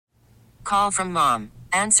Call from mom.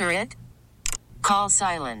 Answer it. Call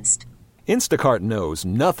silenced. Instacart knows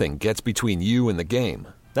nothing gets between you and the game.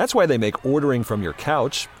 That's why they make ordering from your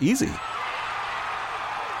couch easy.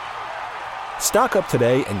 Stock up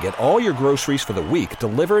today and get all your groceries for the week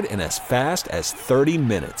delivered in as fast as 30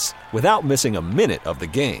 minutes without missing a minute of the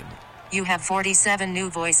game. You have 47 new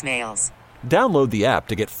voicemails. Download the app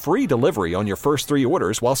to get free delivery on your first 3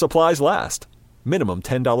 orders while supplies last. Minimum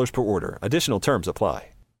 $10 per order. Additional terms apply.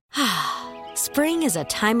 Spring is a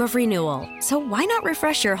time of renewal, so why not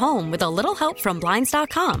refresh your home with a little help from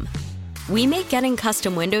Blinds.com? We make getting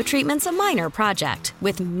custom window treatments a minor project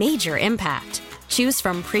with major impact. Choose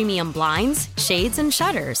from premium blinds, shades, and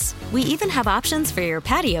shutters. We even have options for your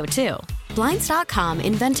patio, too. Blinds.com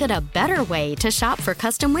invented a better way to shop for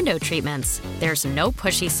custom window treatments. There's no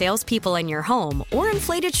pushy salespeople in your home or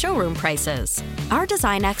inflated showroom prices. Our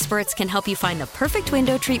design experts can help you find the perfect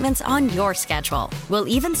window treatments on your schedule. We'll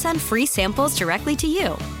even send free samples directly to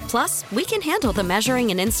you. Plus, we can handle the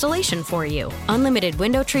measuring and installation for you. Unlimited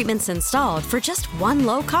window treatments installed for just one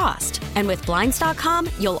low cost. And with Blinds.com,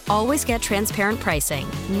 you'll always get transparent pricing.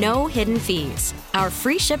 No hidden fees. Our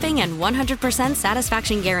free shipping and 100%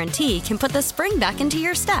 satisfaction guarantee can put the spring back into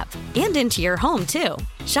your step and into your home, too.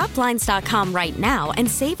 Shop Blinds.com right now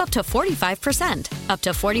and save up to 45%. Up to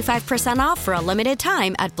 45% off for a limited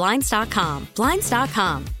time at Blinds.com.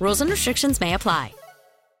 Blinds.com. Rules and restrictions may apply.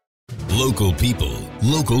 Local people,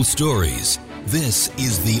 local stories. This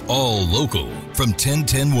is the All Local from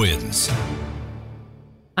 1010 Wins.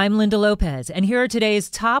 I'm Linda Lopez, and here are today's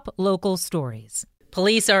top local stories.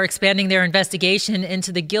 Police are expanding their investigation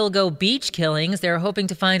into the Gilgo Beach killings. They're hoping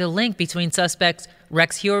to find a link between suspects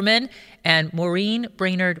Rex Heuermann and Maureen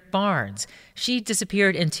Brainerd Barnes. She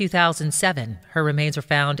disappeared in 2007. Her remains were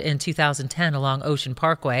found in 2010 along Ocean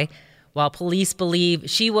Parkway. While police believe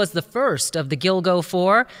she was the first of the Gilgo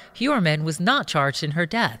Four, Heuermann was not charged in her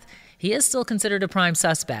death. He is still considered a prime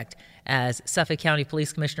suspect. As Suffolk County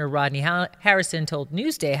Police Commissioner Rodney Harrison told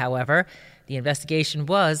Newsday, however, the investigation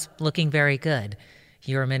was looking very good.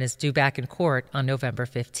 Heuermann is due back in court on November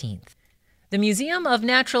 15th. The Museum of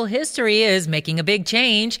Natural History is making a big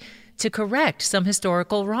change to correct some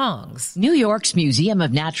historical wrongs. New York's Museum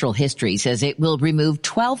of Natural History says it will remove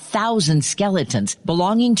 12,000 skeletons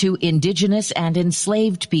belonging to indigenous and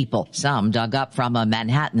enslaved people, some dug up from a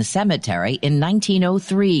Manhattan cemetery in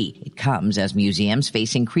 1903. It comes as museums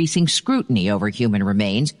face increasing scrutiny over human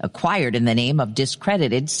remains acquired in the name of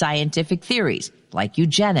discredited scientific theories, like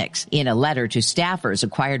eugenics. In a letter to staffers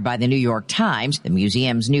acquired by the New York Times, the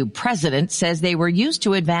museum's new president says they were used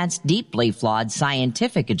to advance deeply flawed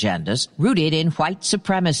scientific agendas rooted in white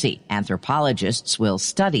supremacy. Anthropologists will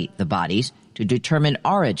study the bodies to determine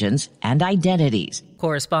origins and identities.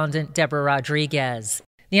 Correspondent Deborah Rodriguez.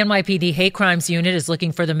 The NYPD Hate Crimes Unit is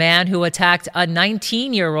looking for the man who attacked a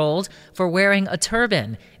 19-year-old for wearing a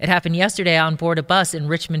turban. It happened yesterday on board a bus in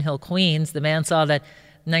Richmond Hill, Queens. The man saw that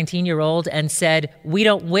 19-year-old and said, "We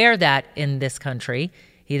don't wear that in this country."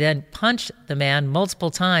 He then punched the man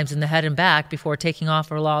multiple times in the head and back before taking off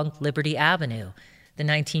along Liberty Avenue. The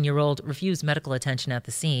 19-year-old refused medical attention at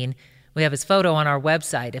the scene. We have his photo on our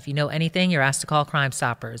website. If you know anything, you're asked to call Crime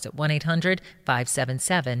Stoppers at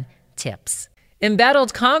 1-800-577-TIPS.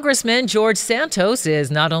 Embattled Congressman George Santos is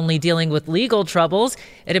not only dealing with legal troubles,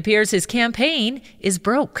 it appears his campaign is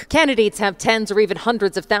broke. Candidates have tens or even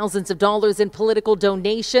hundreds of thousands of dollars in political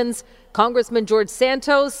donations. Congressman George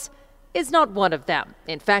Santos is not one of them.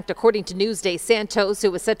 In fact, according to Newsday, Santos,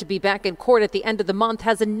 who is set to be back in court at the end of the month,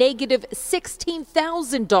 has a negative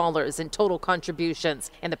 $16,000 in total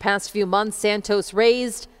contributions. In the past few months, Santos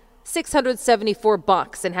raised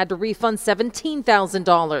 $674 and had to refund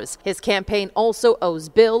 $17,000. His campaign also owes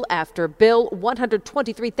bill after bill,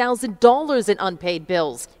 $123,000 in unpaid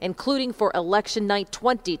bills, including for election night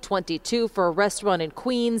 2022 for a restaurant in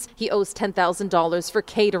Queens. He owes $10,000 for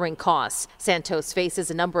catering costs. Santos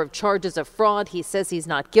faces a number of charges of fraud. He says he's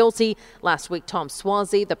not guilty. Last week, Tom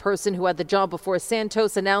Swazi, the person who had the job before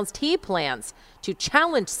Santos, announced he plans to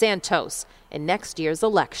challenge Santos in next year's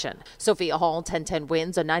election. Sophia Hall, 1010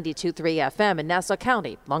 Wins on 92.3 FM in Nassau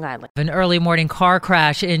County, Long Island. An early morning car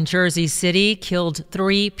crash in Jersey City killed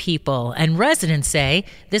 3 people, and residents say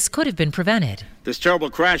this could have been prevented. This terrible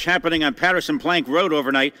crash happening on Patterson Plank Road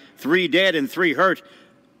overnight. 3 dead and 3 hurt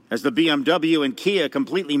as the BMW and Kia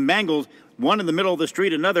completely mangled, one in the middle of the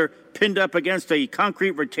street, another pinned up against a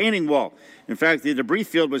concrete retaining wall. In fact, the debris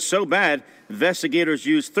field was so bad, investigators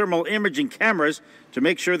used thermal imaging cameras to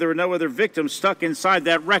make sure there were no other victims stuck inside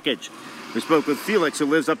that wreckage. We spoke with Felix, who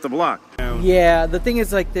lives up the block. Yeah, the thing is,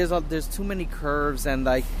 there's too many curves, and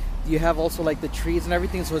you have also the trees and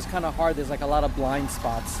everything, so it's kind of hard. There's a lot of blind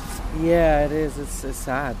spots. Yeah, it is. It's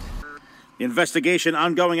sad. The investigation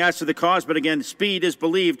ongoing as to the cause, but again, speed is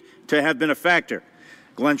believed to have been a factor.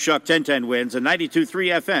 Glenn Schuck, 1010 Wins, and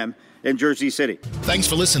 92.3 FM in Jersey City. Thanks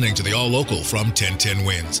for listening to the All Local from 1010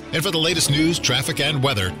 Wins. And for the latest news, traffic, and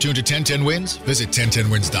weather, tune to 1010 Wins, visit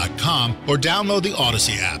 1010wins.com, or download the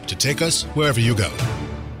Odyssey app to take us wherever you go.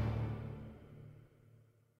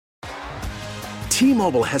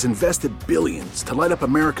 T-Mobile has invested billions to light up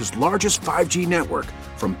America's largest 5G network,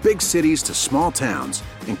 from big cities to small towns,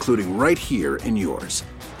 including right here in yours.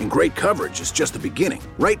 And great coverage is just the beginning.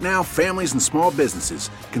 Right now, families and small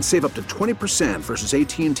businesses can save up to 20% versus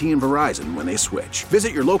AT&T and Verizon when they switch.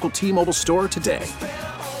 Visit your local T-Mobile store today.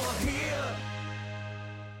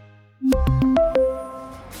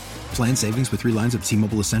 Plan savings with 3 lines of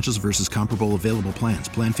T-Mobile Essentials versus comparable available plans.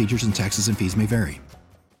 Plan features and taxes and fees may vary.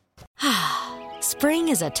 Spring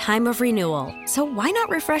is a time of renewal, so why not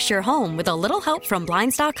refresh your home with a little help from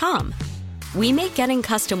Blinds.com? We make getting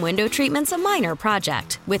custom window treatments a minor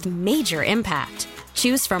project with major impact.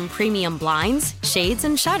 Choose from premium blinds, shades,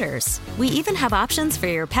 and shutters. We even have options for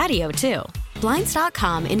your patio, too.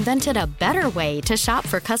 Blinds.com invented a better way to shop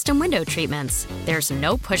for custom window treatments. There's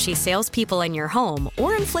no pushy salespeople in your home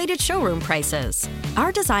or inflated showroom prices.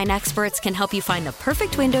 Our design experts can help you find the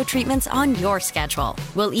perfect window treatments on your schedule.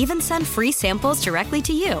 We'll even send free samples directly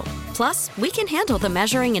to you. Plus, we can handle the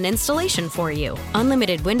measuring and installation for you.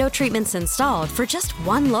 Unlimited window treatments installed for just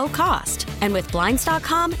one low cost. And with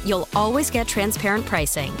Blinds.com, you'll always get transparent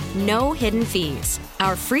pricing. No hidden fees.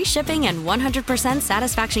 Our free shipping and 100%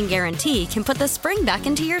 satisfaction guarantee can put the spring back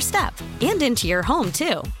into your step and into your home,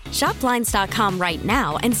 too. Shop Blinds.com right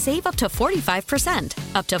now and save up to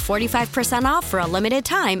 45%. Up to 45% off for a limited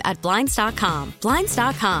time at Blinds.com.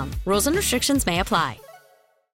 Blinds.com. Rules and restrictions may apply.